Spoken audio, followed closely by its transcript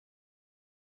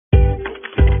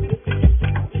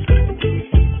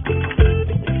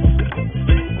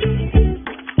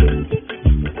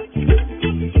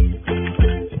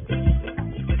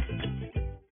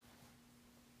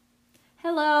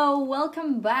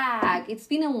welcome back. It's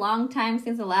been a long time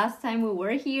since the last time we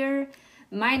were here.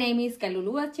 My name is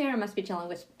Kalulu Acher. I'm a speech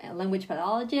and language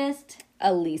pathologist.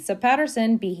 Elisa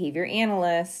Patterson, behavior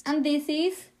analyst. And this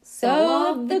is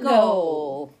SoG the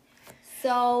Goal.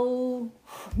 So,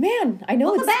 man, I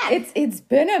know it's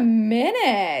been a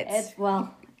minute. It's,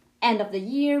 end of the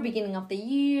year, beginning of the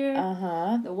year.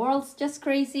 The world's just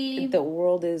crazy. The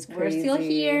world is crazy. We're still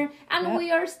here, and we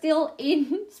are still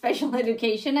in special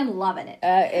education and loving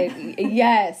it.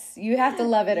 Yes, you have to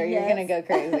love it or you're going to go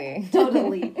crazy.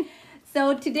 Totally.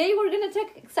 So today we're going to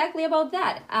talk exactly about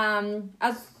that.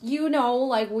 As you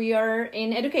know, we are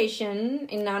in education,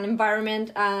 in an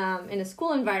environment, in a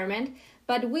school environment,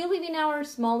 but we live in our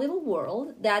small little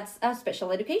world that's a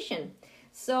special education.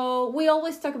 So we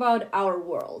always talk about our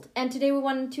world. And today we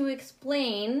want to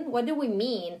explain what do we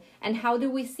mean and how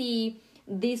do we see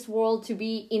this world to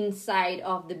be inside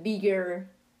of the bigger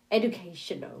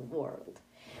educational world.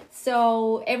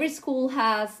 So every school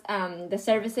has the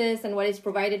services and what is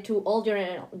provided to all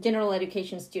general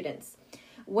education students.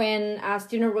 When a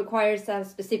student requires a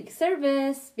specific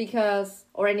service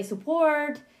or any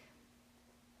support,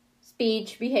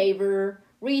 speech, behavior,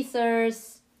 research,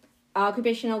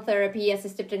 occupational therapy,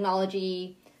 assistive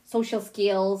technology, social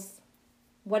skills,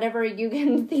 whatever you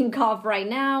can think of right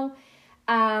now,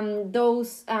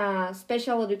 those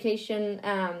special education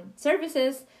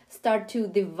services start to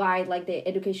divide the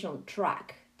educational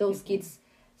track. Those kids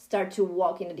start to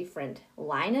walk in a different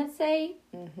line, I'd say.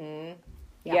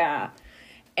 Yeah.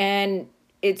 And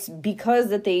it's because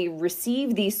that they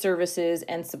receive these services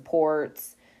and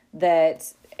supports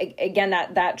that, again,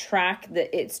 that track,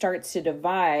 that it starts to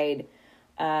divide,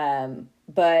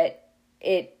 but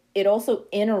it also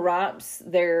interrupts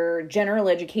their general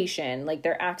education,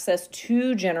 their access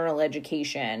to general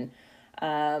education.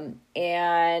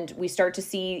 And we start to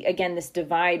see, again, this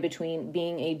divide between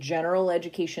being a general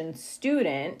education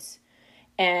student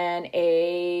and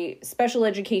a special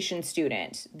education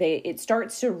student. It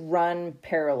starts to run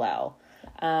parallel.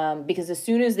 Because as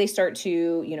soon as they start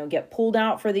to, get pulled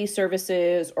out for these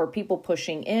services or people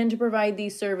pushing in to provide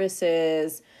these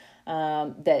services,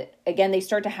 that, again, they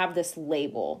start to have this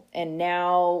label. And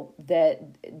now that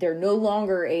they're no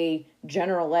longer a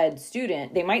general ed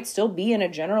student, they might still be in a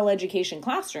general education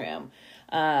classroom,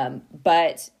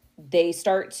 but they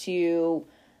start to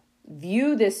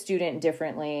view this student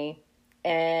differently,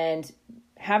 and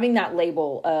having that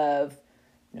label of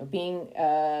being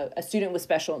a student with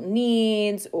special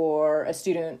needs or a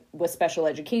student with special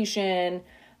education,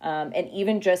 and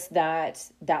even just that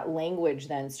language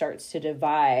then starts to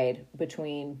divide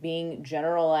between being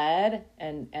general ed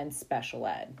and special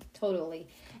ed. Totally.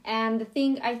 And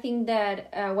I think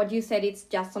that what you said, it's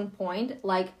just on point,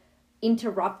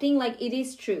 interrupting, it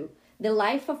is true. The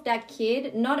life of that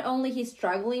kid, not only he's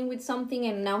struggling with something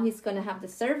and now he's going to have the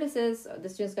services, the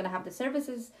student's going to have the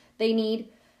services they need,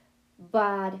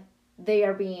 but they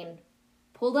are being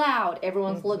pulled out.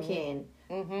 Everyone's looking,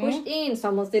 pushed in.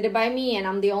 Someone's did it by me, and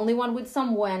I'm the only one with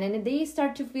someone. And they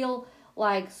start to feel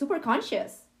super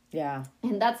conscious. Yeah.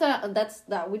 And that's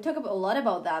that. We talk a lot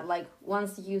about that.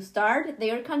 Once you start, they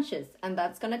are conscious, and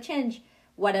that's gonna change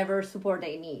whatever support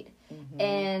they need.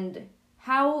 And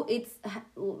how it's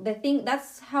the thing.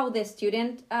 That's how the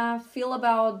student feel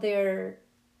about the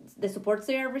supports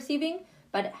they are receiving.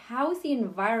 But how is the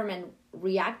environment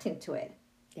reacting to it?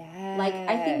 Yeah.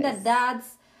 I think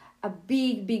that's a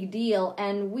big deal.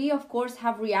 And we, of course,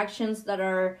 have reactions that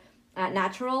are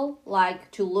natural,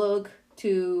 to look,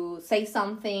 to say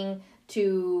something,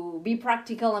 to be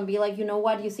practical and be you know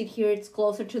what, you sit here, it's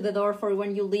closer to the door for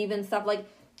when you leave and stuff.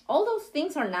 All those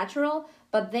things are natural,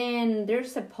 but then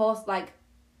there's a pause,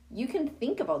 you can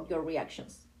think about your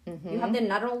reactions. You have the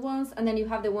natural ones, and then you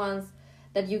have the ones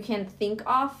that you can think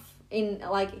of in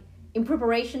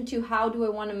preparation to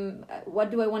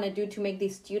what do I want to do to make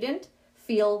this student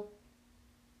feel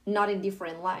not in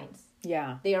different lines.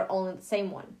 Yeah. They are all in the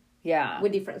same one. Yeah.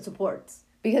 With different supports.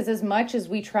 Because as much as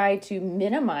we try to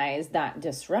minimize that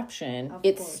disruption,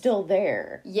 it's still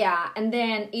there. Yeah. And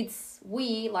then it's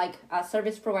we,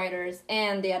 service providers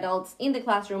and the adults in the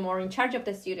classroom or in charge of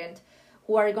the student,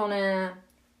 who are going to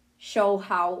show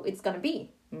how it's going to be.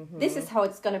 This is how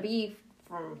it's going to be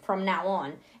from now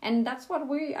on. And that's what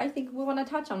I think we want to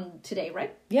touch on today,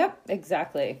 right? Yep,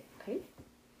 exactly. Okay.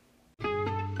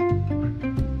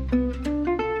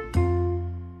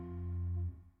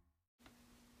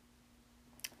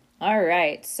 All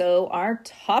right, so our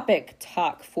topic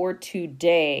talk for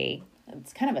today,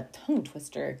 it's kind of a tongue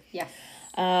twister. Yes.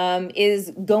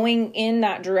 Is going in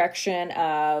that direction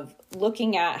of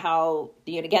looking at how,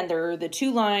 again, there are the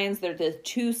two lines, there are the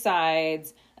two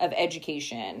sides of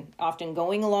education, often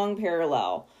going along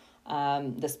parallel,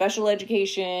 the special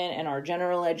education and our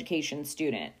general education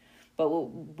student. But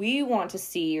what we want to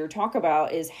see or talk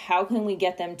about is how can we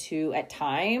get them to, at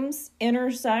times,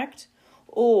 intersect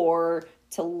or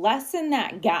to lessen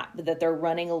that gap that they're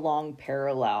running along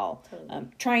parallel,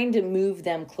 trying to move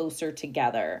them closer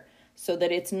together so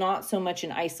that it's not so much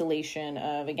an isolation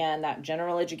of, again, that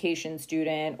general education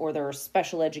student or their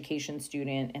special education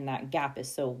student, and that gap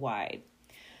is so wide.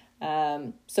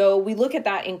 So we look at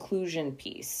that inclusion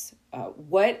piece.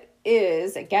 What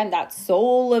is, again, that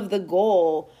soul of the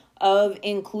goal of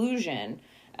inclusion,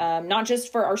 not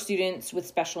just for our students with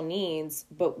special needs,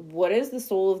 but what is the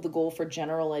soul of the goal for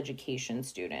general education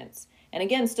students? And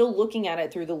again, still looking at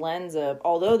it through the lens of,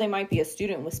 although they might be a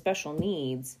student with special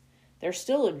needs, they're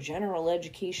still a general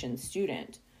education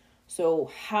student. So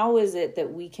how is it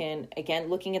that we can, again,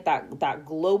 looking at that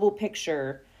global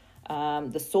picture,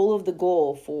 the soul of the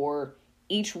goal for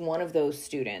each one of those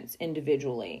students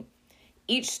individually?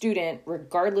 Each student,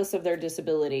 regardless of their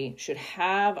disability, should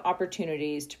have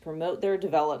opportunities to promote their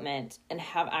development and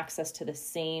have access to the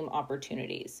same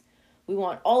opportunities. We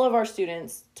want all of our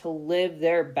students to live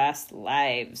their best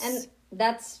lives. And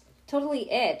that's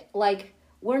totally it.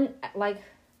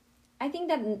 I think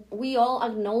that we all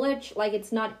acknowledge,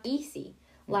 it's not easy.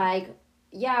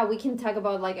 We can talk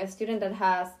about, a student that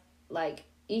has,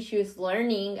 issues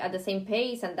learning at the same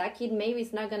pace, and that kid maybe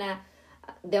is not gonna,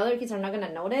 the other kids are not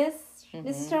gonna notice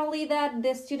necessarily that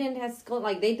the student has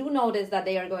they do notice that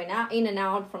they are going out in and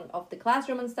out of the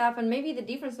classroom and stuff, and maybe the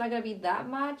difference is not gonna be that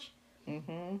much.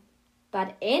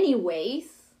 But anyways,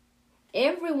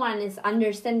 everyone is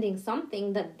understanding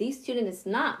something that this student is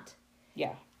not.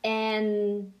 Yeah.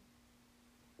 And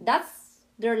that's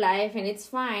their life, and it's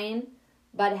fine.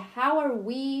 But how are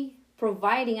we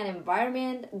providing an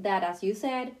environment that, as you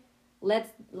said,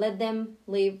 let them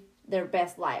live their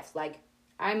best lives?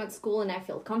 I'm at school and I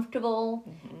feel comfortable,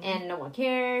 and no one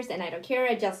cares, and I don't care.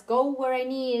 I just go where I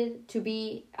need to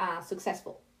be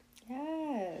successful.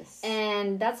 Yes.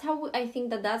 And that's how I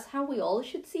think that's how we all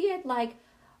should see it.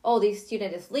 This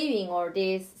student is leaving, or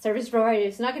this service provider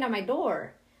is knocking on my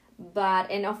door.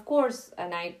 And of course,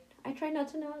 and I try not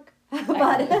to knock.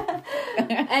 But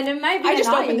and it might be I just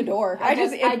annoying. open the door. I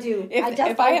do.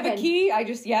 If I have a key, I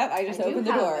just open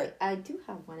the door. I do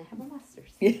have one. I have a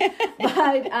master's.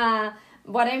 But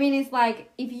what I mean is,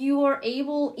 if you are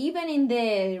able, even in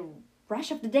the rush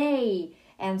of the day,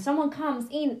 and someone comes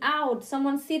in, out,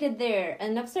 someone seated there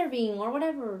and observing or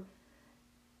whatever,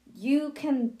 you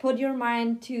can put your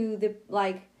mind to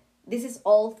this is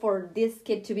all for this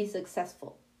kid to be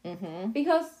successful.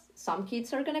 Because some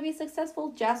kids are going to be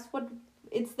successful just what's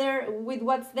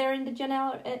there in the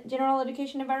general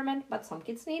education environment, but some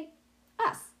kids need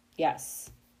us. Yes.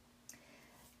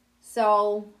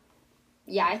 So,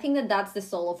 yeah, I think that's the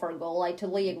soul of our goal. I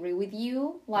totally agree with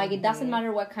you. It doesn't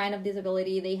matter what kind of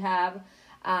disability they have,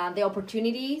 the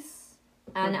opportunities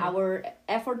and our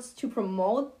efforts to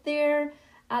promote their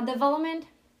development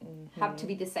have to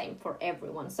be the same for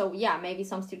everyone. So, yeah, maybe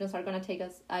some students are going to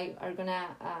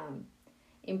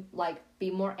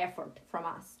be more effort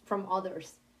from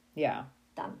others,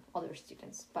 than other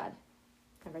students, but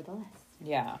nevertheless.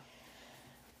 Yeah.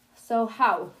 So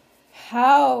how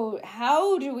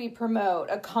do we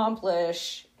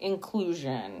accomplish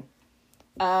inclusion?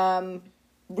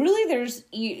 Really, there's,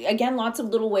 again, lots of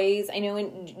little ways. I know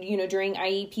during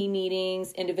IEP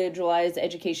meetings, individualized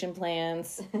education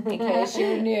plans, in case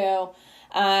you're new,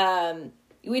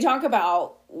 we talk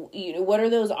about, what are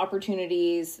those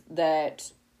opportunities that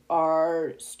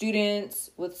our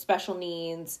students with special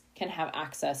needs can have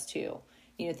access to?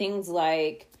 Things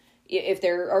like, if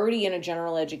they're already in a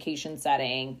general education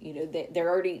setting, they're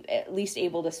already at least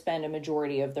able to spend a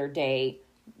majority of their day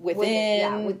with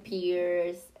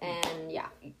peers, and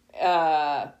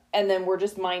and then we're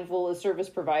just mindful as service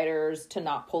providers to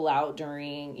not pull out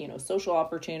during, social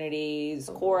opportunities,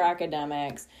 core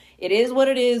academics. It is what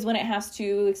it is when it has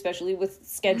to, especially with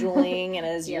scheduling and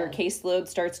as your caseload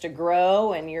starts to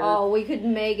grow and you're... Oh, we could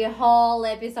make a whole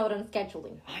episode on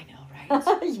scheduling. I know,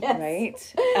 right?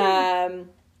 Yes. Right?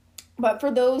 But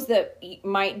for those that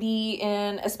might be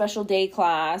in a special day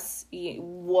class,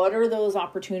 what are those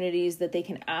opportunities that they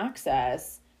can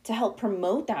access to help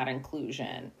promote that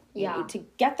inclusion? Yeah. To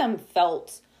get them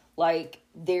felt like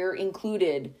they're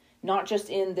included, not just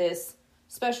in this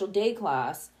special day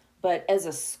class, but as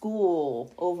a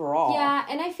school overall. Yeah,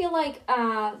 and I feel like,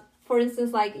 for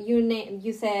instance,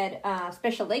 you said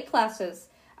special day classes,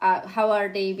 how are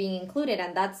they being included?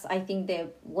 And that's, I think, the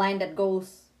line that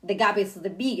goes... The gap is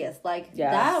the biggest. That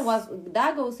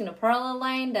goes in a parallel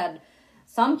line that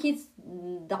some kids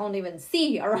don't even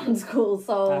see around school.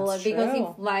 So That's because true.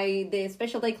 if like the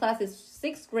special day class is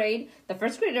 6th grade, the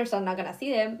first graders are not gonna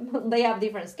see them. They have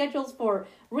different schedules for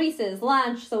recess,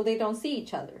 lunch, so they don't see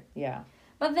each other. Yeah.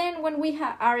 But then when we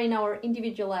are in our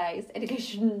individualized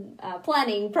education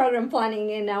planning, program planning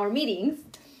in our meetings,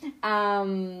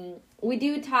 we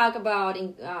do talk about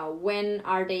when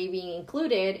are they being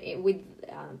included with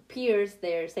peers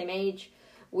their same age,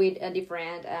 with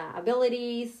different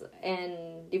abilities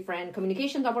and different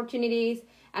communication opportunities.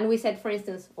 And we said, for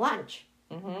instance, lunch.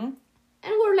 Mm-hmm.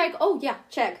 And we're like, oh yeah,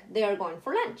 check, they are going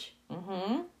for lunch.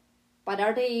 Mm-hmm. But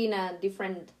are they in a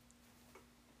different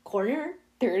corner?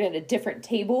 They're at a different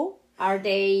table. Are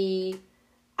they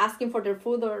asking for their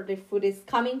food, or the food is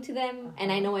coming to them? Uh-huh.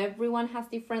 And I know everyone has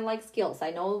different like skills.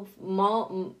 I know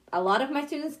a lot of my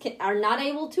students are not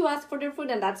able to ask for their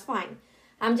food, and that's fine.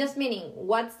 I'm just meaning,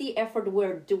 what's the effort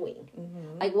we're doing?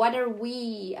 Mm-hmm. Like, what are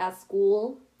we as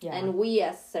school and we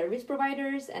as service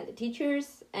providers and the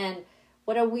teachers, and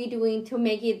what are we doing to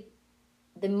make it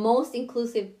the most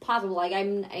inclusive possible? Like,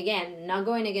 I'm, again, not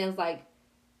going against, like,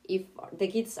 if the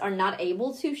kids are not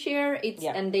able to share,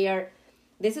 and they are,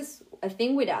 this is a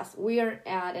thing with us. We are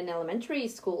at an elementary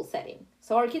school setting.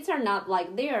 So our kids are not,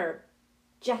 like, they're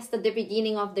just at the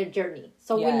beginning of their journey.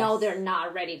 So we know they're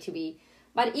not ready to be.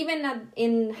 But even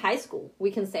in high school,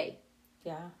 we can say,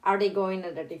 are they going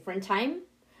at a different time?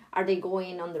 Are they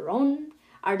going on their own?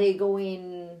 Are they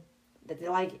going,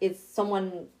 like, is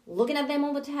someone looking at them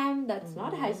all the time? That's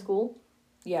not high school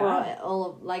for all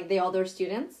of, like, the other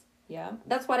students. Yeah.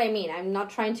 That's what I mean. I'm not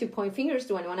trying to point fingers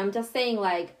to anyone. I'm just saying,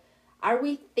 like, are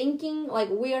we thinking, like,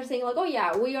 we are saying, like, oh,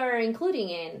 yeah, we are including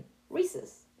in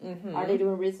recess. Mm-hmm. Are they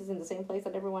doing recess in the same place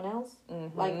that everyone else?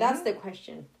 Mm-hmm. Like, that's the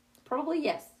question. Probably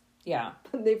yes. Yeah.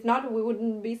 If not, we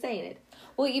wouldn't be saying it.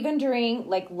 Well, even during,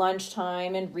 like,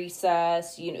 lunchtime and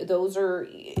recess, you know, those are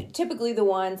typically the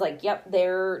ones, like, yep,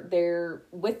 they're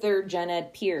with their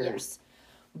GenEd peers.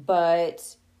 Yeah.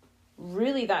 But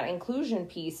really that inclusion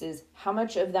piece is how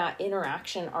much of that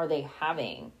interaction are they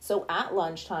having? So at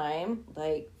lunchtime,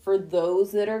 like, for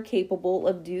those that are capable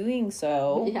of doing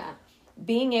so,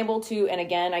 being able to, and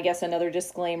again, I guess another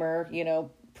disclaimer, you know,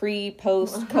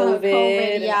 post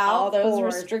COVID, and all those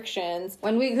restrictions.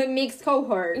 When we could mix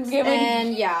cohorts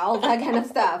and all that kind of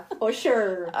stuff, for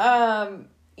sure.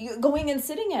 Going and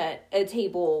sitting at a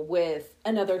table with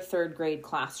another 3rd grade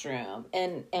classroom,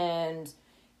 and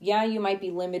you might be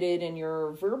limited in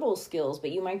your verbal skills, but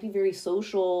you might be very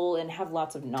social and have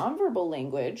lots of nonverbal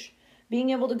language. Being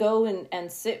able to go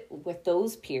and sit with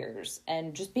those peers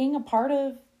and just being a part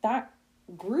of that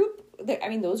group, I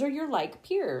mean, those are your like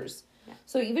peers.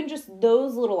 So even just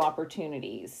those little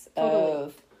opportunities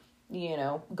of, you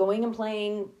know, going and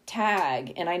playing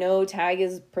tag. And I know tag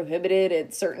is prohibited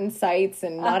at certain sites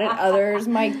and not at others.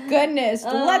 My goodness,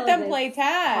 let them play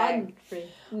tag.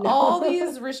 No. All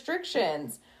these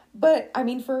restrictions. But, I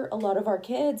mean, for a lot of our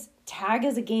kids, tag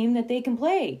is a game that they can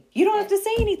play. You don't have to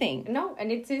say anything. No,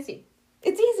 and it's easy.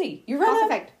 It's easy. You run Cause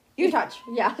effect. You touch.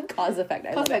 Yeah. Cause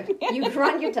effect. Cause effect. You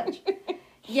run, you touch.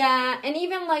 Yeah, and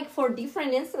even, like, for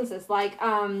different instances, like,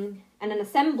 and an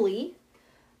assembly,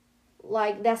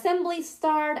 like, the assemblies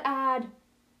start at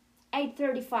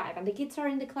 8:35, and the kids are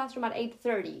in the classroom at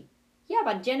 8:30. Yeah,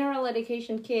 but general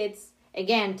education kids,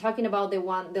 again, talking about the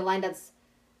line that's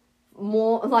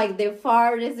more, like, the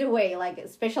farthest away, like,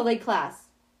 special ed class,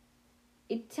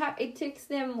 it takes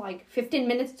them, like, 15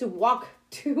 minutes to walk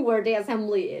to where the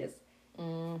assembly is.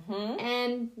 Mm-hmm.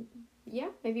 And,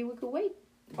 maybe we could wait.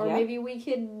 Or maybe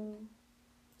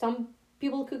some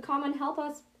people could come and help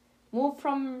us move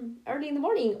from early in the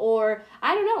morning. Or,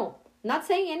 I don't know, not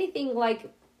saying anything,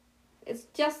 like, it's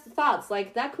just thoughts.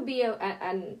 Like, that could be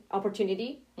an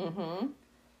opportunity. Mm-hmm.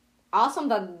 Awesome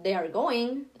that they are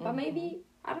going, but maybe,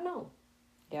 I don't know.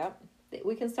 Yeah.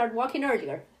 We can start walking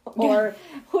earlier. Or,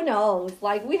 who knows,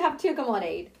 like, we have to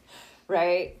accommodate.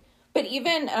 Right. But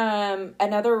even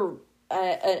another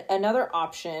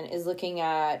option is looking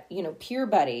at, you know, peer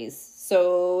buddies.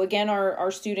 So again,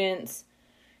 our students,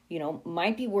 you know,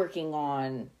 might be working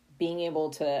on being able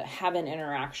to have an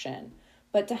interaction,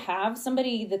 but to have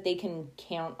somebody that they can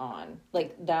count on,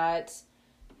 like that,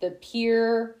 the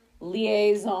peer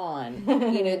liaison,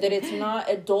 you know, that it's not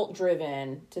adult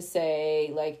driven to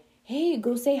say, like, hey,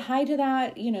 go say hi to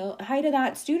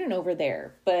that student over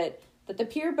there, but that the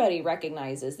peer buddy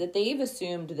recognizes that they've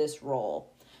assumed this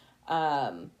role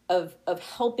of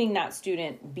helping that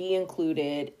student be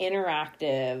included,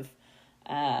 interactive.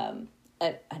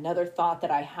 Another thought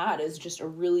that I had is just a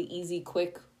really easy,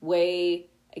 quick way,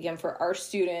 again, for our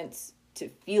students to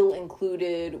feel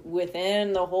included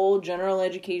within the whole general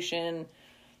education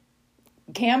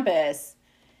campus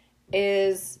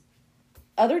is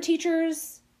other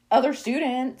teachers, other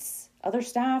students, other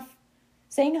staff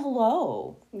saying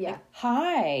hello. Yeah.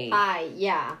 Hi. Hi,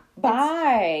 yeah.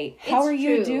 Bye. How are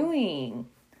you true. doing?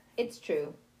 It's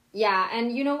true. Yeah,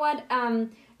 and you know what?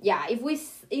 Yeah, if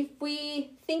we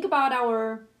think about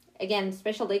our, again,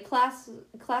 special day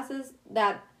classes,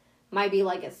 that might be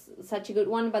like such a good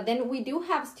one, but then we do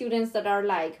have students that are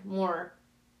like more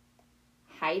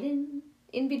hidden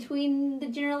in between the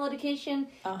general education,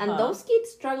 and those kids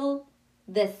struggle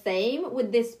the same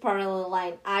with this parallel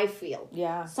line, I feel.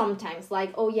 Yeah. Sometimes,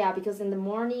 like, oh yeah, because in the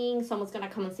morning someone's gonna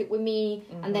come and sit with me,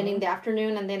 and then in the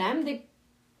afternoon, and then I'm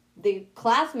the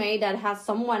classmate that has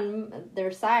someone at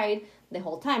their side the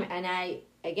whole time. And I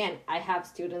have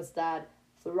students that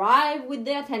thrive with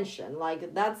the attention,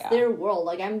 like that's their world.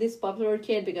 Like, I'm this popular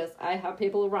kid because I have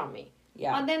people around me.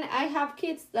 Yeah. And then I have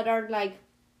kids that are like,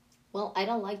 well, I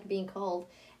don't like being called.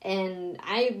 And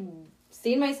I've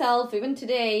seen myself, even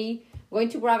today, going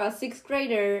to grab a 6th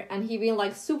grader and he being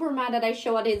like super mad that I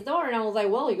show at his door. And I was like,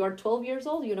 well, you're 12 years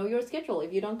old. You know your schedule.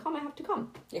 If you don't come, I have to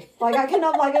come. Like, I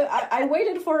cannot, like, I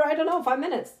waited for, 5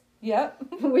 minutes. Yep.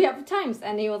 We have times.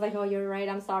 And he was like, oh, you're right.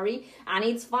 I'm sorry. And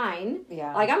it's fine.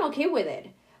 Yeah. Like, I'm okay with it.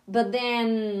 But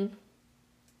then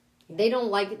they don't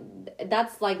like,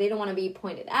 that's like, they don't want to be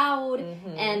pointed out.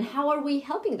 And how are we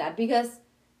helping that? Because,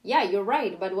 yeah, you're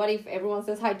right. But what if everyone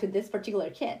says hi to this particular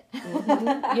kid?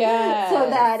 Yeah. So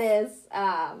that is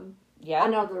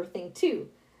another thing too.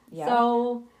 Yeah.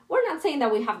 So we're not saying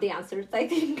that we have the answers. I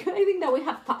think that we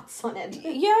have thoughts on it.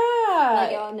 Yeah.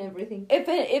 Like, on everything. If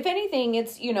anything,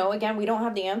 it's, again, we don't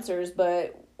have the answers,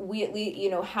 but we at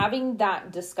least, having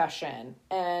that discussion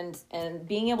and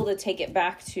being able to take it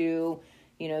back to,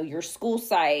 your school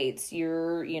sites,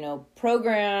 your,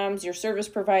 programs, your service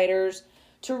providers,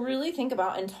 to really think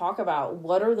about and talk about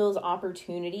what are those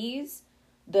opportunities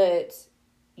that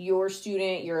your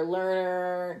student, your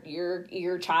learner,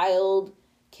 your child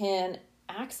can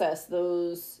access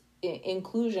those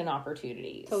inclusion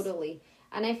opportunities. Totally.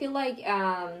 And I feel like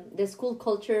the school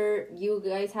culture you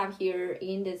guys have here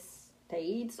in the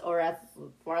States, or as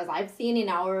far as I've seen in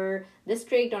our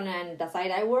district on the side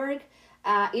I work,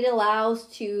 it allows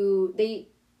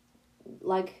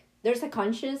there's a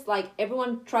conscious, like,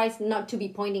 everyone tries not to be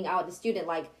pointing out the student.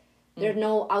 Like, there's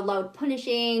no out loud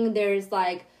punishing. There's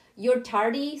like, you're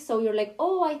tardy, so you're like,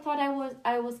 oh, I thought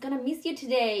I was gonna miss you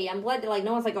today. I'm glad that, like,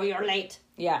 no one's like, oh, you're late.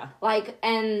 Yeah. Like,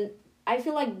 and I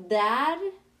feel like that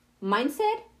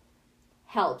mindset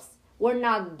helps. We're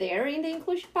not there in the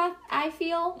inclusion path, I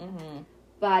feel.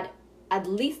 But at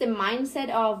least the mindset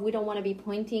of we don't want to be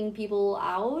pointing people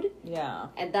out. Yeah.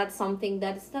 And that's something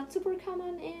that's not super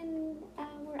common in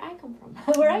where I come from.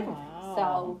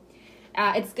 So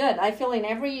it's good. I feel in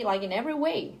every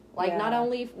way. Like, not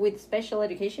only with special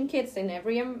education kids in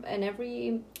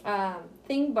every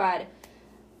thing, but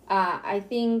I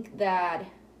think that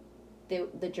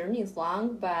the journey is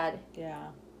long, but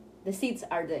the seeds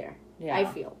are there. Yeah. I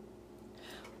feel.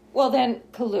 Well then,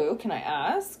 Kalu, can I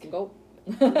ask? Go.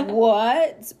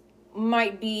 What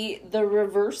might be the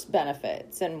reverse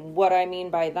benefits? And what I mean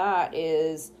by that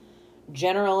is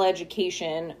general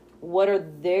education. What are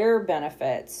their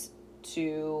benefits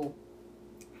to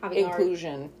having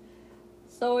inclusion?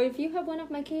 So if you have one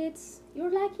of my kids, you're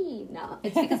lucky. No,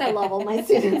 it's because I love all my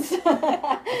students.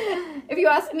 If you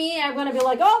ask me, I'm going to be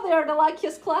like, oh, they're the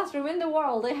luckiest classroom in the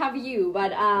world. I have you.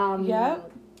 But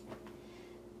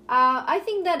I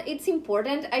think that it's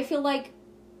important. I feel like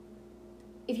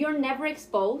if you're never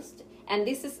exposed, and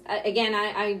this is, again,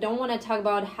 I don't want to talk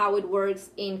about how it works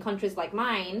in countries like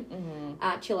mine,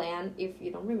 Chilean, if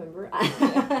you don't remember.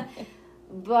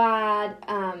 But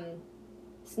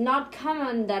it's not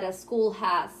common that a school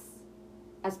has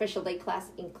a special day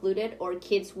class included, or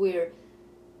kids with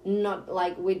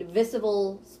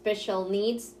visible special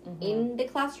needs in the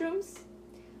classrooms.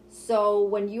 So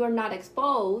when you are not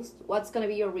exposed, what's going to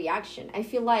be your reaction? I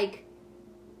feel like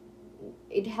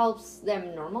it helps them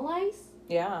normalize.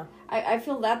 Yeah. I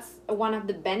feel that's one of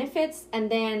the benefits. And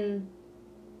then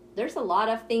there's a lot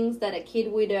of things that a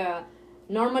kid with a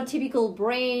normotypical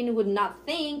brain would not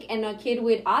think, and a kid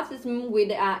with autism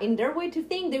would, in their way to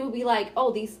think, they would be like,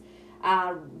 oh, this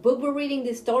book we're reading,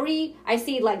 this story, I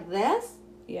see it like this.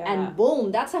 Yeah. And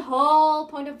boom, that's a whole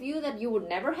point of view that you would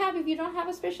never have if you don't have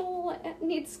a special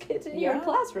needs kid in your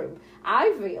classroom,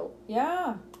 I feel.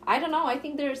 Yeah. I don't know. I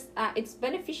think there's it's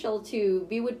beneficial to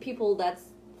be with people that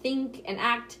think and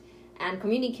act and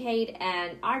communicate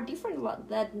and are different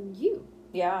than you.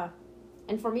 Yeah.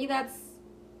 And for me, that's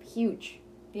huge.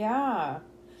 Yeah.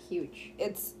 huge.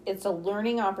 It's a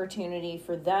learning opportunity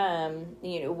for them.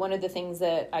 You know, one of the things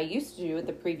that I used to do at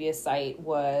the previous site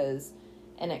was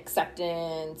an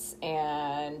acceptance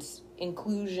and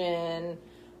inclusion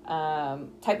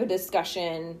type of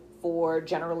discussion for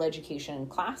general education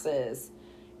classes.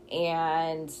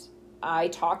 And I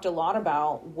talked a lot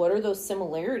about what are those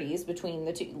similarities between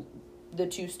the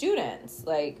two students.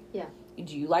 Like, yeah.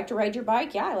 Do you like to ride your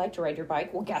bike? Yeah, I like to ride your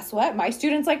bike. Well, guess what? My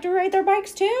students like to ride their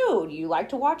bikes too. Do you like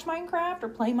to watch Minecraft or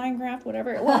play Minecraft,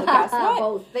 whatever? Well, guess what?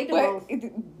 Both. They do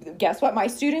both. Guess what? My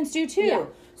students do too. Yeah.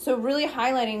 So really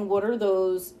highlighting what are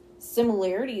those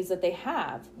similarities that they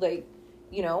have. Like,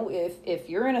 you know, if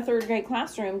you're in a third grade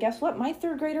classroom, guess what? My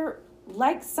third grader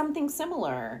likes something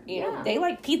similar. You know, they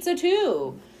like pizza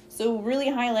too. So really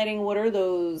highlighting what are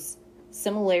those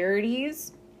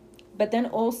similarities, but then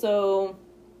also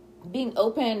being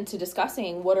open to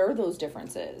discussing what are those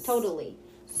differences. Totally.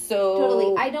 So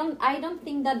totally. I don't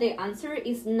think that the answer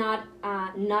is not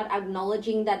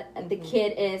acknowledging that the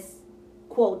kid is,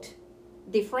 quote,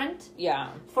 different. Yeah.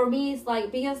 For me, it's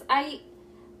like, because I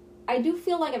do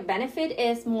feel like a benefit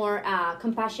is more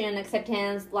compassion,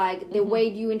 acceptance, like the way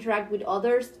you interact with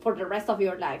others for the rest of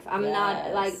your life. I'm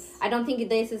not like, I don't think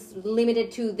this is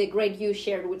limited to the grade you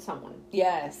shared with someone.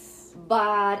 Yes.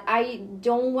 But I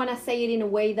don't want to say it in a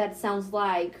way that sounds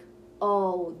like,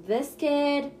 oh, this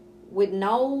kid with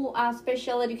no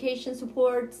special education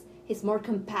supports, he's more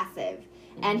compassive.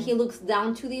 And he looks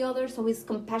down to the others, so he's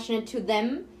compassionate to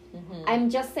them. I'm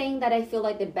just saying that I feel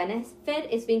like the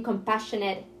benefit is being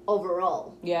compassionate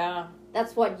overall. Yeah.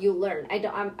 That's what you learn. I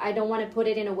don't want to put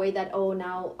it in a way that, oh,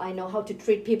 now I know how to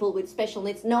treat people with special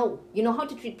needs. No, you know how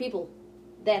to treat people.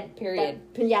 Then. Period.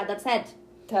 That's it.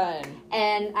 Done.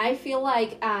 And I feel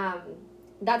like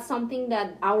that's something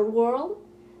that our world,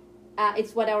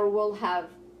 it's what our world have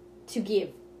to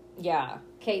give. Yeah.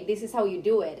 Okay, this is how you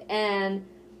do it. And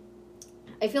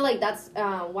I feel like that's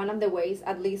one of the ways,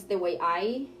 at least the way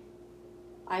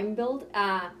I'm built.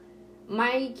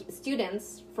 My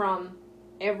students from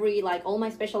all my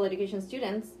special education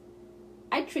students,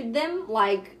 I treat them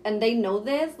like, and they know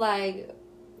this, like,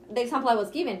 the example I was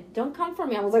given, don't come for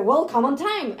me. I was like, well, come on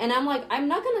time. And I'm like, I'm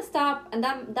not going to stop. And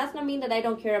that's not mean that I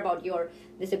don't care about your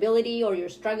disability or your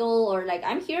struggle, or like,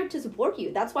 I'm here to support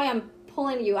you. That's why I'm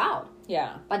pulling you out.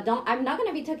 Yeah. But I'm not going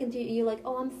to be talking to you like,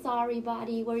 oh, I'm sorry,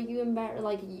 buddy. Were you embarrassed?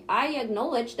 Like, I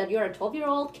acknowledge that you're a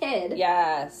 12-year-old kid.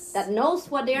 Yes. That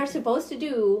knows what they are supposed to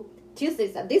do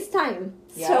Tuesdays at this time.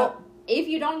 Yeah. So if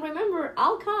you don't remember,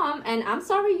 I'll come, and I'm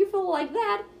sorry you feel like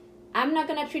that. I'm not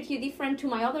gonna treat you different to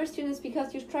my other students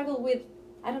because you struggle with,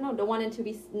 I don't know, not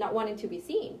wanting to be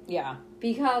seen. Yeah.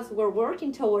 Because we're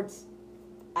working towards,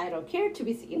 I don't care to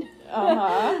be seen.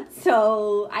 Uh-huh.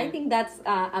 So I think that's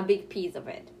a big piece of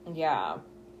it. Yeah.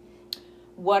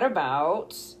 What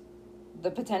about the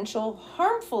potential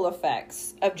harmful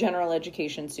effects of general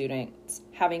education students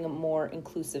having a more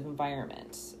inclusive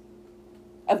environment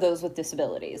of those with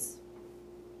disabilities?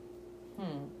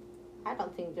 I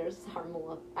don't think there's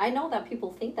harmful. I know that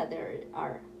people think that there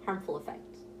are harmful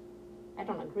effects. I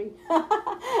don't agree.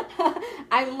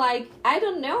 I'm like, I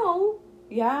don't know.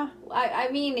 Yeah. I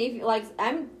mean, if like,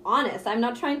 I'm honest. I'm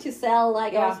not trying to sell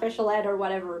like special ed or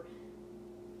whatever.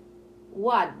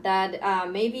 What?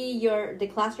 That maybe the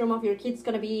classroom of your kid's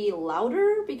gonna be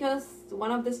louder because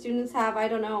one of the students have, I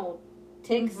don't know,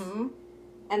 tics,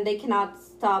 and they cannot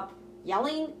stop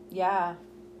yelling. Yeah.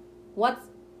 What's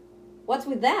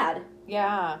with that?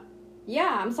 Yeah.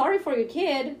 Yeah, I'm sorry for your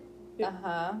kid.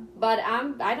 But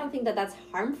I don't think that that's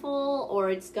harmful, or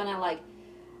it's gonna like,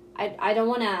 I don't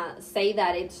want to say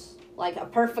that it's like a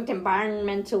perfect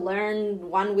environment to learn,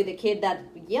 one with a kid that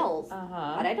yells.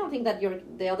 But I don't think that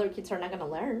the other kids are not gonna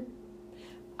learn.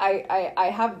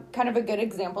 I have kind of a good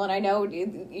example, and I know,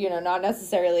 not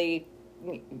necessarily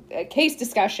a case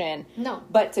discussion. No.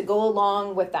 But to go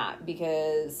along with that,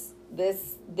 because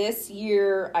this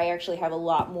year I actually have a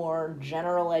lot more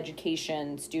general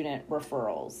education student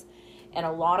referrals. And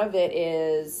a lot of it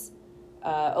is,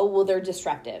 they're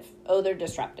disruptive. They're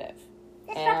disruptive.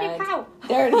 Disruptive how?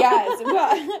 They're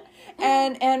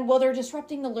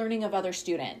disrupting the learning of other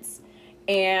students.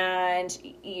 And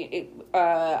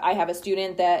I have a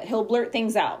student that he'll blurt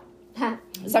things out.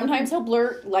 Sometimes he'll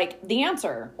blurt like the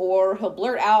answer, or he'll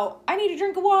blurt out, I need a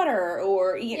drink of water,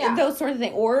 or those sort of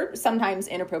things, or sometimes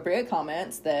inappropriate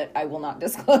comments that I will not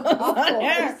disclose. Of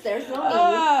course, there's no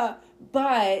need.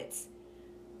 But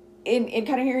in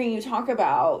kind of hearing you talk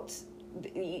about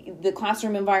the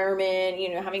classroom environment,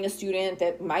 having a student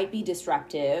that might be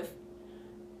disruptive,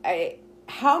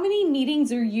 how many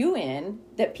meetings are you in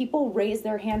that people raise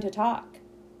their hand to talk?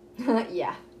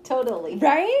 Yeah, totally.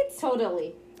 Right?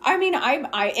 Totally. I mean,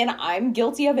 I'm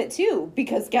guilty of it too,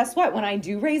 because guess what? When I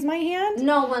do raise my hand,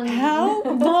 no one. How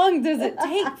long does it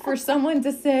take for someone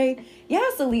to say,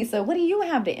 "Yes, Elisa, what do you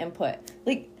have to input?"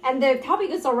 Like, and the topic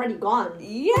is already gone.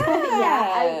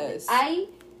 Yes. I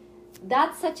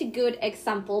that's such a good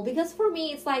example, because for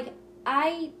me it's like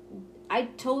I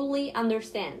totally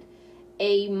understand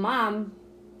a mom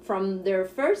from their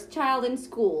first child in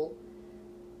school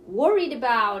worried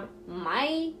about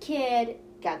my kid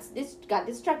got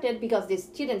distracted because the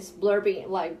students blurting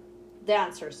like the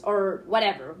answers or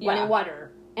whatever,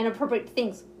 water, inappropriate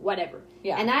things, whatever.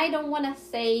 Yeah. And I don't want to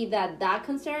say that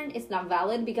concern is not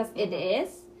valid, because it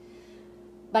is.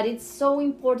 But it's so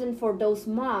important for those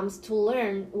moms to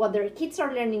learn what their kids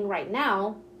are learning right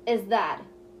now, is that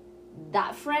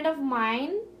friend of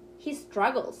mine, he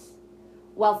struggles.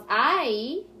 Whilst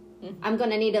I'm going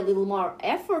to need a little more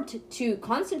effort to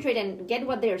concentrate and get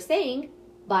what they're saying,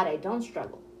 but I don't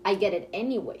struggle. I get it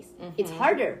anyways. It's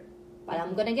harder, but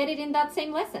I'm going to get it in that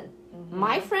same lesson.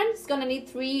 My friend's going to need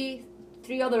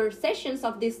three other sessions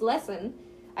of this lesson.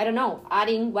 I don't know,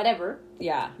 adding whatever.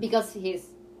 Yeah. Because he's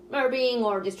being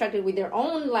or distracted with their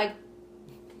own like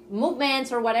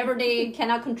movements or whatever they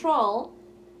cannot control.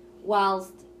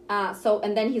 Whilst,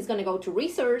 and then he's going to go to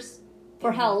resource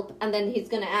for help, and then he's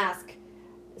going to ask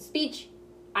speech,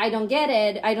 I don't get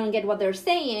it, I don't get what they're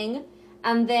saying.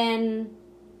 And then,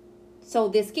 so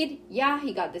this kid,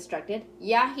 he got distracted.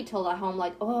 He told at home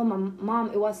like, oh, mom,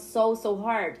 it was so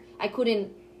hard. I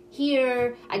couldn't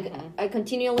hear. I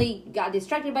continually got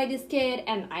distracted by this kid,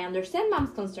 and I understand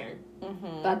mom's concern.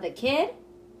 But the kid,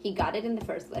 he got it in the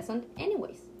first lesson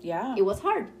anyways. Yeah. It was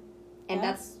hard. And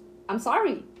I'm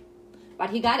sorry,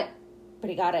 but he got it.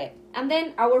 And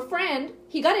then our friend,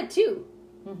 he got it too.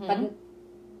 But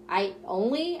I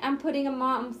only am putting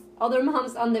other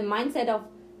moms on the mindset of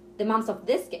the moms of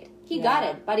this kid. He got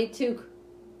it, but it took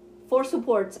 4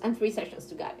 supports and 3 sessions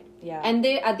to get it. Yeah. And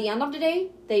at the end of the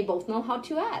day, they both know how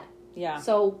to add. Yeah.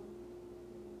 So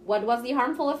what was the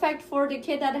harmful effect for the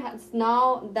kid that does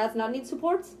not need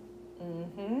supports?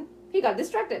 He got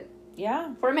distracted.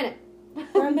 Yeah. For a minute.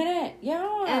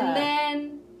 Yeah. And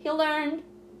then he learned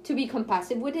to be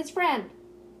compassionate with his friend.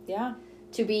 Yeah.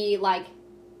 To be like,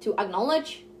 to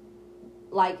acknowledge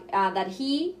that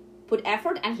he put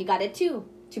effort and he got it too.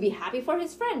 To be happy for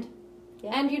his friend.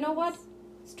 Yes. And you know what?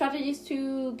 Strategies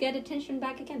to get attention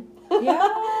back again. Yeah.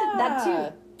 That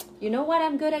too. You know what?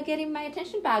 I'm good at getting my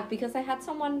attention back because I had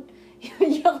someone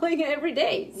yelling every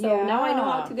day. So now I know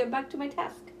how to get back to my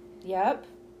task. Yep.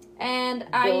 And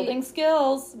building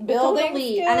skills.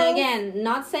 Totally. And again,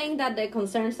 not saying that the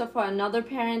concerns of another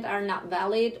parent are not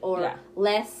valid or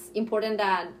less important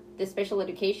than the special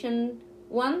education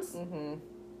ones.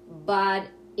 But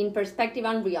in perspective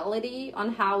and reality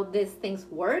on how these things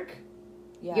work,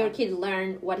 your kid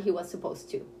learned what he was supposed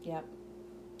to. Yep.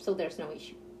 So there's no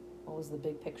issue. What was the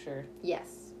big picture?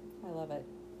 Yes. I love it.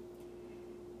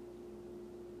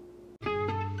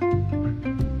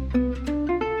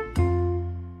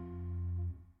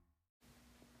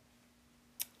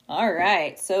 All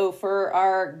right. So for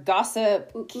our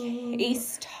gossip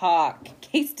case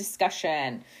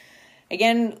discussion,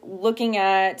 again, looking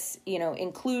at,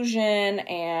 inclusion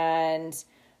and,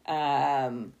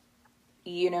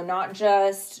 not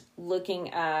just looking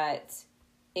at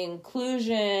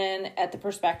inclusion at the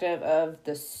perspective of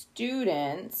the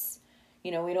students.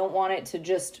 We don't want it to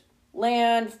just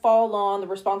fall on the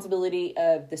responsibility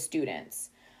of the students.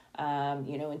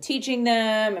 In teaching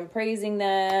them and praising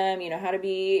them, how to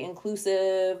be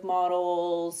inclusive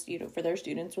models, for their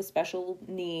students with special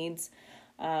needs.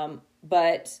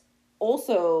 But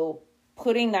also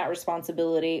putting that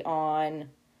responsibility on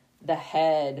the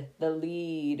head, the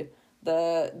lead,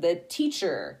 the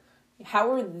teacher.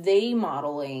 How are they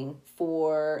modeling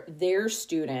for their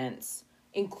students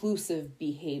inclusive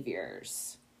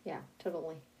behaviors? Yeah,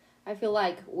 totally. I feel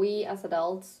like we as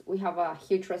adults, we have a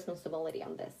huge responsibility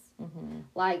on this.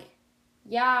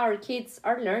 Our kids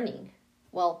are learning.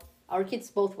 Well, our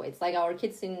kids both ways. Like our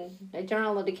kids in the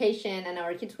general education and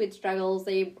our kids with struggles,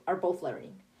 they are both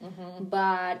learning.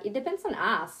 But it depends on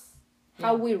us,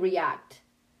 how we react.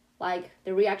 Like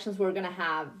the reactions we're going to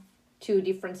have to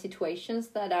different situations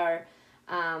that are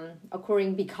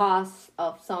occurring because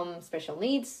of some special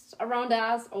needs around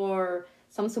us or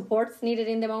some supports needed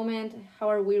in the moment. How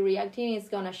are we reacting is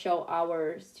going to show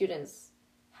our students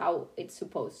how it's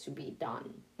supposed to be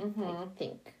done, I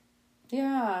think.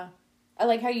 Yeah. I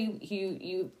like how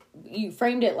you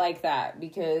framed it like that,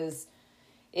 because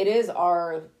it is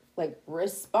our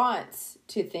response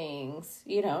to things,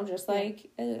 just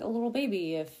like a little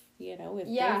baby, if they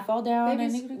fall down.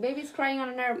 Baby's crying on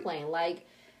an airplane.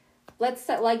 let's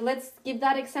give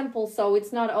that example, so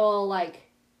it's not all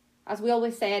like, as we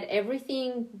always said,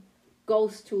 everything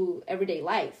goes to everyday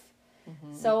life.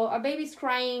 So a baby's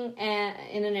crying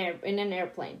in an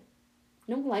airplane.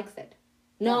 No one likes it.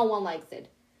 No one likes it.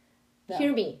 No.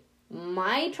 Hear me.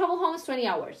 My travel home is 20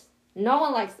 hours. No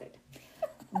one likes it.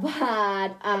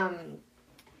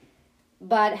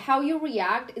 But how you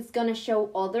react is gonna show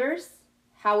others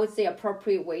how it's the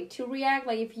appropriate way to react.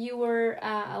 Like if you were,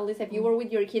 Alyssa, if you were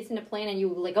with your kids in a plane and you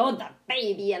were like, oh, that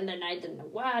baby, and then I don't know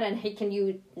what, and hey, can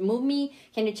you move me?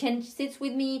 Can you change seats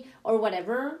with me? Or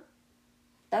whatever.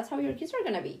 That's how your kids are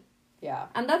gonna be. Yeah.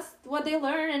 And that's what they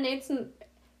learn, and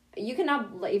you cannot,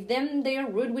 if they're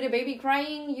rude with a baby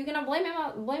crying, you cannot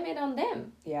blame it on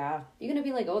them. Yeah. You're gonna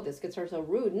be like, oh, these kids are so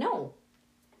rude. No.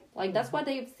 Like, that's what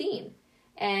they've seen.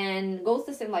 And goes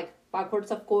the same, like,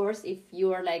 backwards, of course, if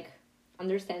you are, like,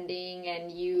 understanding,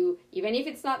 and you, even if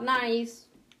it's not nice,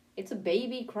 it's a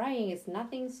baby crying. It's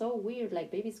nothing so weird,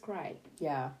 like, babies cry.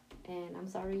 Yeah. And I'm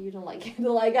sorry you don't like it.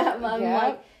 Like,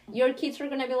 like, your kids are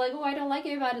gonna be like, oh, I don't like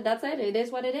it, but that's it. It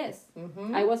is what it is.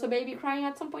 I was a baby crying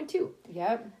at some point too.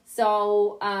 Yep.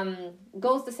 So,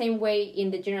 goes the same way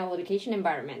in the general education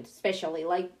environment, especially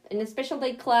like in a special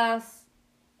ed class,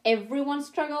 everyone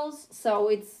struggles. So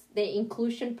it's the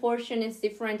inclusion portion is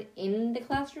different in the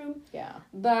classroom. Yeah.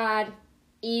 But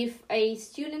if a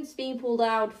student's being pulled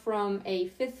out from a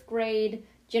 5th grade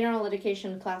general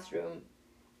education classroom,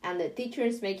 and the teacher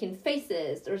is making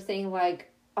faces or saying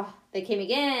like, oh, they came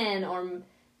again, or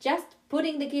just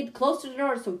putting the kid close to the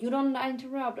door so you don't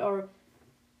interrupt, or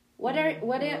what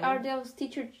are those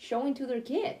teachers showing to their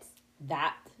kids?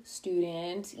 That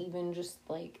student, even just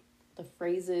like the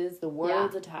phrases, the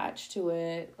words attached to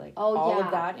it, like all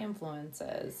of that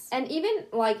influences. And even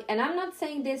like, and I'm not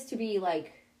saying this to be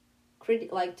like,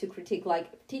 to critique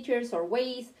like teachers or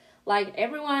ways, like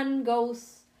everyone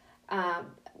goes,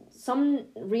 some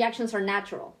reactions are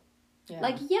natural. Yeah.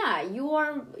 Like,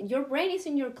 your brain is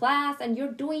in your class and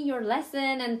you're doing your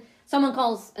lesson and someone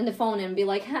calls on the phone and be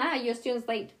like, your student's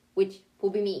late, which will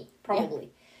be me,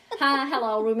 probably. Yeah.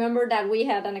 Hello, remember that we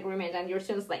had an agreement and your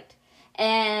student's late.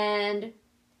 And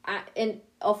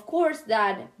of course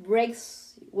that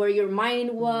breaks where your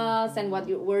mind was and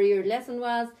where your lesson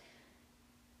was.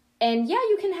 And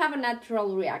you can have a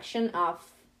natural reaction of,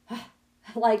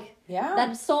 like,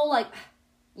 that's so like,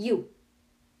 you.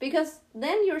 Because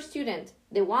then your student,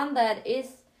 the one that is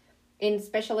in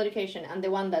special education and the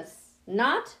one that's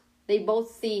not, they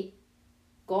both see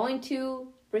going to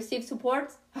receive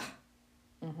support,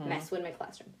 mess with my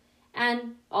classroom.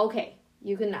 And okay,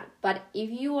 you cannot. But if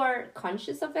you are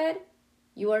conscious of it,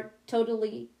 you are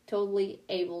totally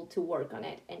able to work on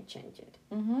it and change it.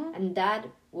 And that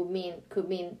could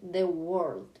mean the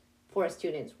world for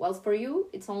students. Well, for you,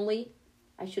 it's only,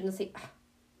 I shouldn't say,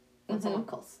 when someone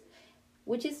calls,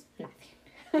 which is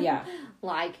nothing. Yeah.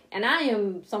 Like, and I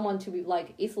am someone to be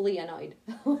like easily annoyed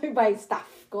by stuff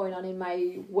going on in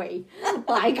my way.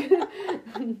 Like,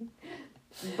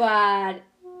 but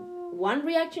one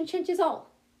reaction changes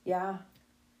all. Yeah.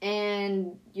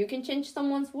 And you can change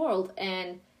someone's world.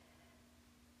 And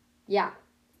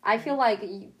I feel like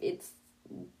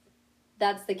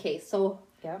that's the case. So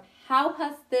how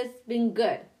has this been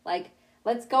good? Like,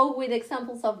 let's go with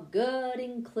examples of good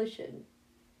inclusion.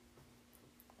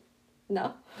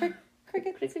 No?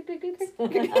 Crickets.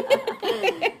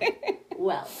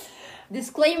 Well,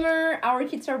 disclaimer, our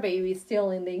kids are babies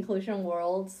still in the inclusion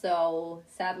world. So,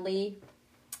 sadly,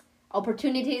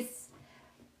 opportunities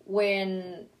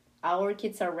when our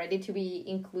kids are ready to be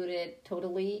included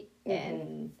totally,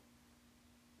 and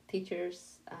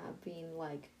teachers being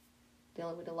like,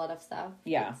 dealing with a lot of stuff.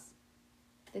 Yeah.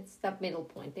 It's that middle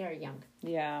point. They are young.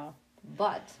 Yeah.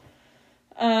 But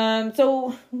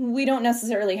so we don't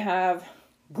necessarily have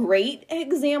great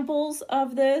examples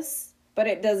of this, but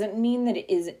it doesn't mean that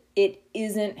it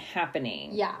isn't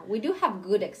happening. Yeah, we do have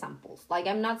good examples. Like,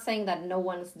 I'm not saying that no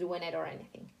one's doing it or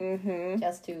anything.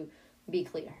 Just to be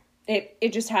clear.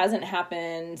 It just hasn't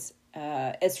happened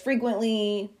as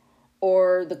frequently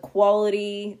or the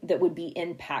quality that would be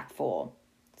impactful.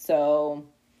 So,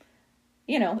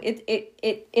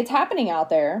 it's happening out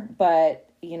there, but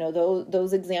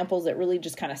those examples that really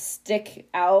just kind of stick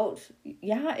out,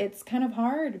 it's kind of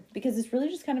hard because it's really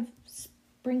just kind of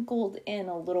sprinkled in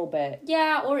a little bit.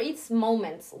 Yeah, or it's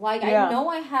moments. Like, I know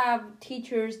I have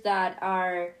teachers that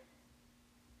are,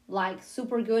 like,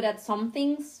 super good at some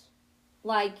things,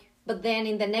 like, but then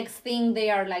in the next thing they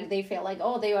are, like, they feel like,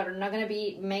 oh, they are not going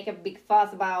to make a big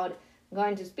fuss about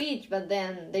going to speech, but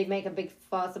then they make a big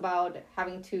fuss about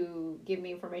having to give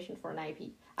me information for an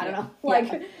IP. I don't know,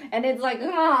 and it's like,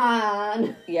 come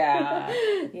on. Yeah.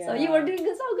 So you were doing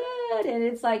so good, and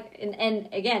it's like, and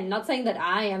again, not saying that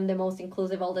I am the most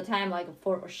inclusive all the time. Like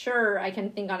for sure, I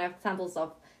can think on examples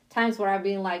of times where I've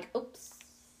been like, oops,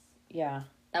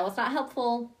 that was not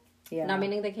helpful. Yeah, not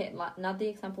meaning the kid, not the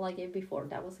example I gave before.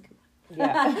 That was a good one.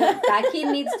 Yeah, that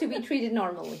kid needs to be treated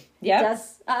normally. Yeah,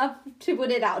 just to put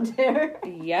it out there.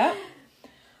 Yep.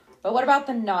 But what about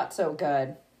the not so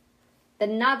good? The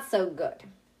not so good.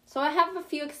 So I have a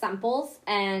few examples,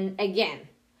 and again,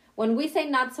 when we say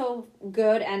not so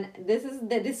good, and this is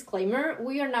the disclaimer,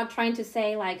 we are not trying to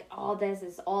say like, oh, this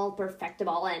is all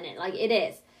perfectible, and like it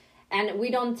is. And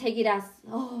we don't take it as,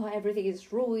 oh, everything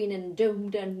is ruined and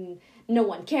doomed and no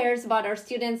one cares about our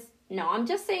students. No, I'm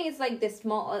just saying it's like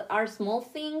our small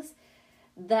things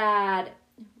that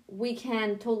we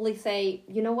can totally say,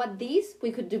 you know what, these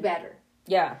we could do better.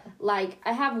 Yeah. Like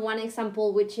I have one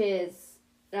example, which is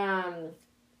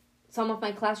some of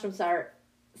my classrooms are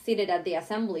seated at the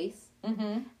assemblies,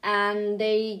 and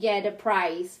they get a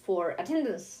prize for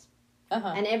attendance.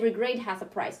 And every grade has a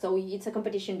prize. So it's a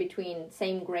competition between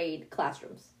same grade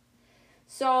classrooms.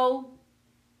 So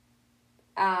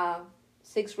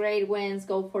 6th grade wins,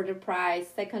 go for the prize.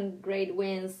 2nd grade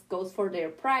wins, goes for their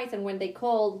prize. And when they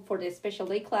call for the special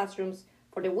day classrooms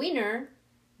for the winner,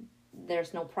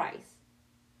 there's no prize.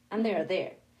 And they're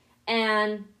there.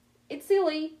 And it's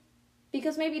silly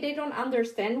because maybe they don't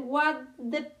understand what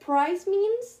the prize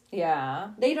means.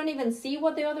 Yeah. They don't even see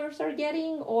what the others are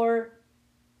getting, or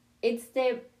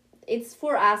it's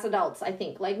for us adults, I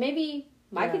think. Like maybe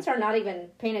my kids are not even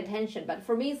paying attention, but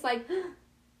for me it's like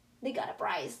they got a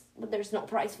prize, but there's no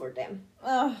prize for them.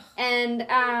 Ugh.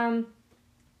 And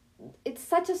it's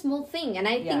such a small thing, and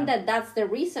I think that that's the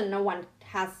reason no one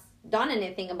has done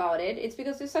anything about it. It's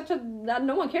because it's that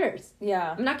no one cares.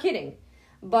 Yeah, I'm not kidding,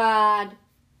 but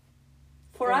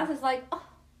for us it's like, oh,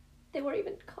 they were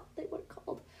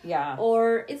called. Yeah.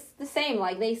 Or it's the same,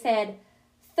 like they said,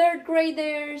 3rd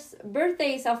graders'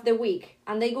 birthdays of the week,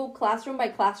 and they go classroom by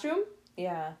classroom.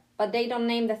 Yeah. But they don't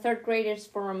name the 3rd graders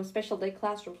from special day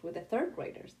classrooms with the 3rd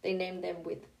graders. They name them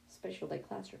with special day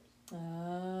classrooms.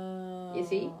 Oh. You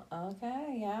see?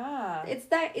 Okay, yeah.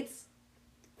 It's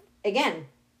again,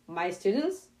 my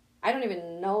students, I don't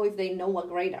even know if they know what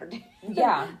grade are they.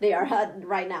 Yeah. they are at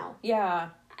right now. Yeah.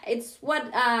 It's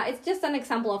just an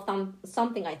example of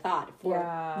something I thought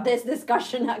for this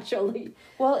discussion, actually.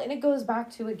 Well, and it goes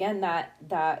back to, again,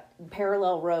 that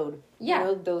parallel road. Yeah. You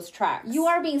know, those tracks. You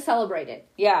are being celebrated.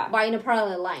 Yeah. By in a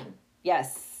parallel line.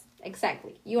 Yes.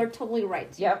 Exactly. You are totally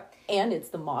right. Yep. And it's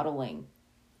the modeling.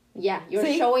 Yeah. You're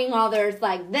showing others,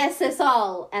 like, this is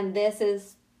all, and this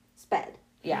is SpEd.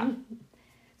 Yeah.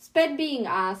 SpEd being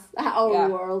us, our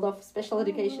world of special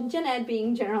education, GenEd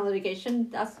being general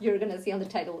education, as you're going to see on the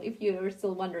title if you're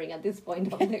still wondering at this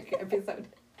point of the episode.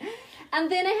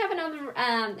 And then I have another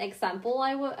example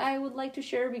I would like to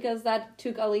share, because that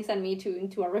took Elise and me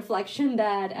into a reflection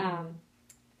that a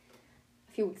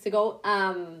few weeks ago.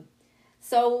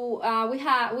 So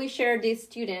we shared this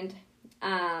student,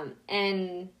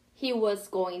 and he was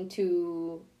going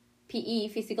to PE,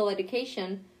 physical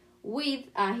education, with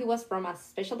he was from a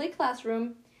special day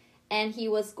classroom, and he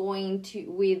was going to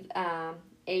with a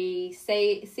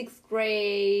 6th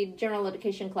grade general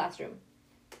education classroom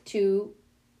to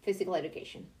physical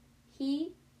education.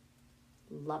 He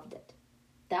loved it.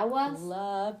 That was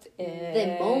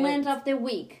the moment of the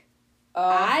week.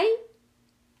 I'm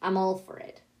all for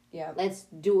it. Yeah, let's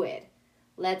do it.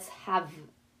 Let's have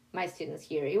my students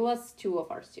here. It was 2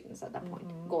 of our students at that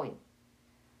point going.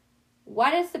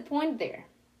 What is the point there?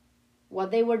 What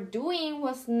they were doing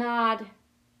was not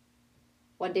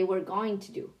what they were going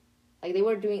to do. Like they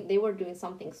were doing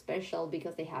something special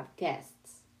because they have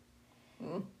guests.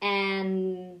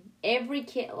 And every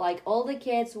kid, like all the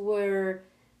kids, were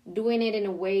doing it in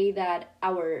a way that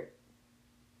our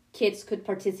kids could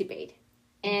participate.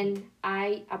 And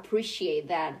I appreciate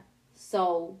that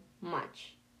so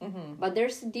much. But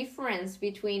there's a difference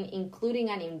between including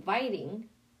and inviting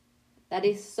that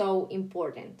is so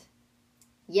important.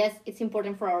 Yes, it's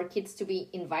important for our kids to be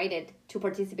invited to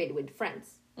participate with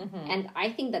friends. And I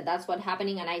think that that's what's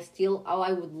happening, and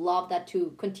I would love that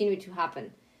to continue to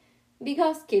happen.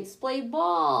 Because kids play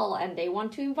ball, and they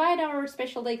want to invite our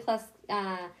special day class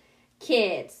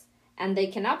kids, and they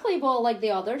cannot play ball like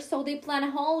the others, so they plan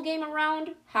a whole game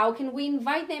around how can we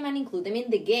invite them and include them in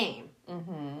the game.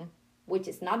 Which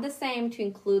is not the same to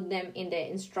include them in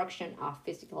the instruction of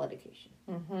physical education.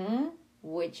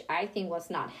 Which I think was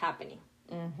not happening.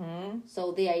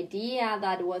 So the idea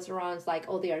that was around is like,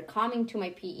 oh, they are coming to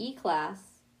my PE class,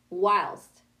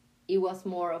 whilst it was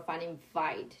more of an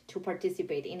invite to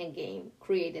participate in a game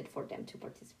created for them to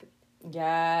participate.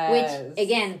 Yes. Which,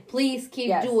 again, please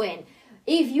keep doing.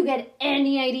 If you get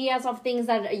any ideas of things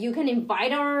that you can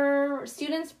invite our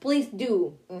students, please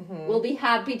do. We'll be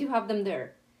happy to have them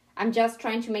there. I'm just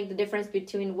trying to make the difference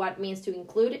between what means to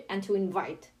include and to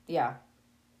invite. Yeah.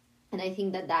 And I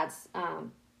think that that's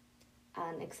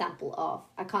an example of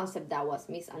a concept that was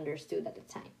misunderstood at the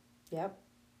time. Yep.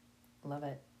 Love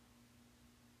it.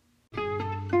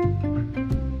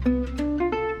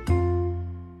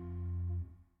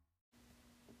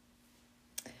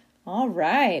 All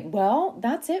right. Well,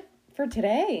 that's it for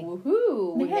today.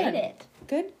 Woohoo! We made it.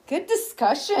 Good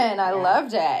discussion. I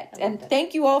loved it. And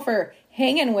thank you all for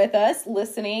hanging with us,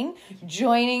 listening,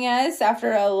 joining us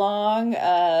after a long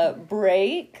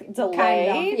break, delay.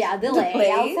 Kind of. Yeah, delay.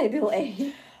 I'll say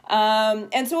delay.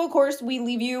 And so, of course, we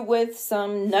leave you with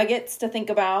some nuggets to think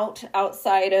about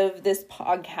outside of this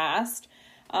podcast.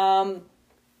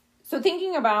 So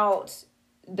thinking about,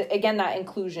 again, that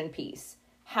inclusion piece.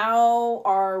 How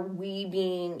are we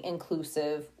being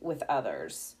inclusive with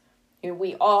others? You know,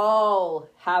 we all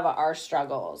have our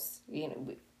struggles. You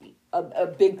know, a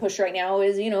big push right now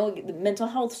is, you know, the mental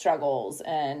health struggles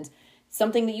and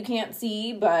something that you can't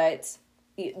see, but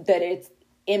that it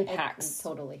impacts.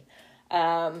 Totally.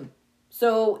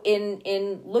 So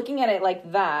in looking at it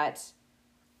like that,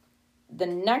 the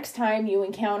next time you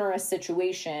encounter a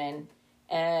situation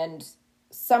and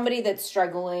somebody that's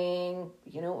struggling,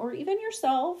 you know, or even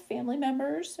yourself, family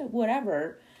members,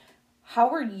 whatever, how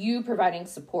are you providing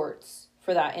supports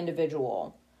for that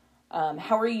individual?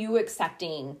 How are you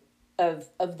accepting of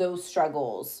those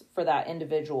struggles for that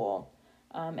individual?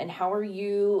 And how are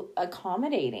you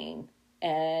accommodating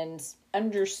and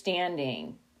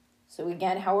understanding? So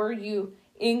again, how are you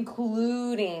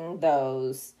including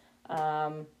those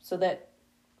so that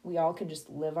we all can just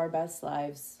live our best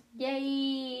lives?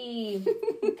 Yay!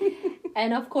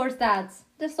 And of course, that's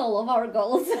the soul of our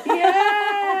goals.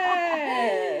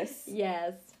 Yes!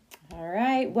 Yes. All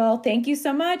right. Well, thank you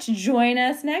so much. Join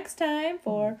us next time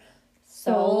for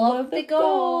Soul of the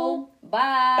Goal.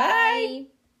 Bye. Bye.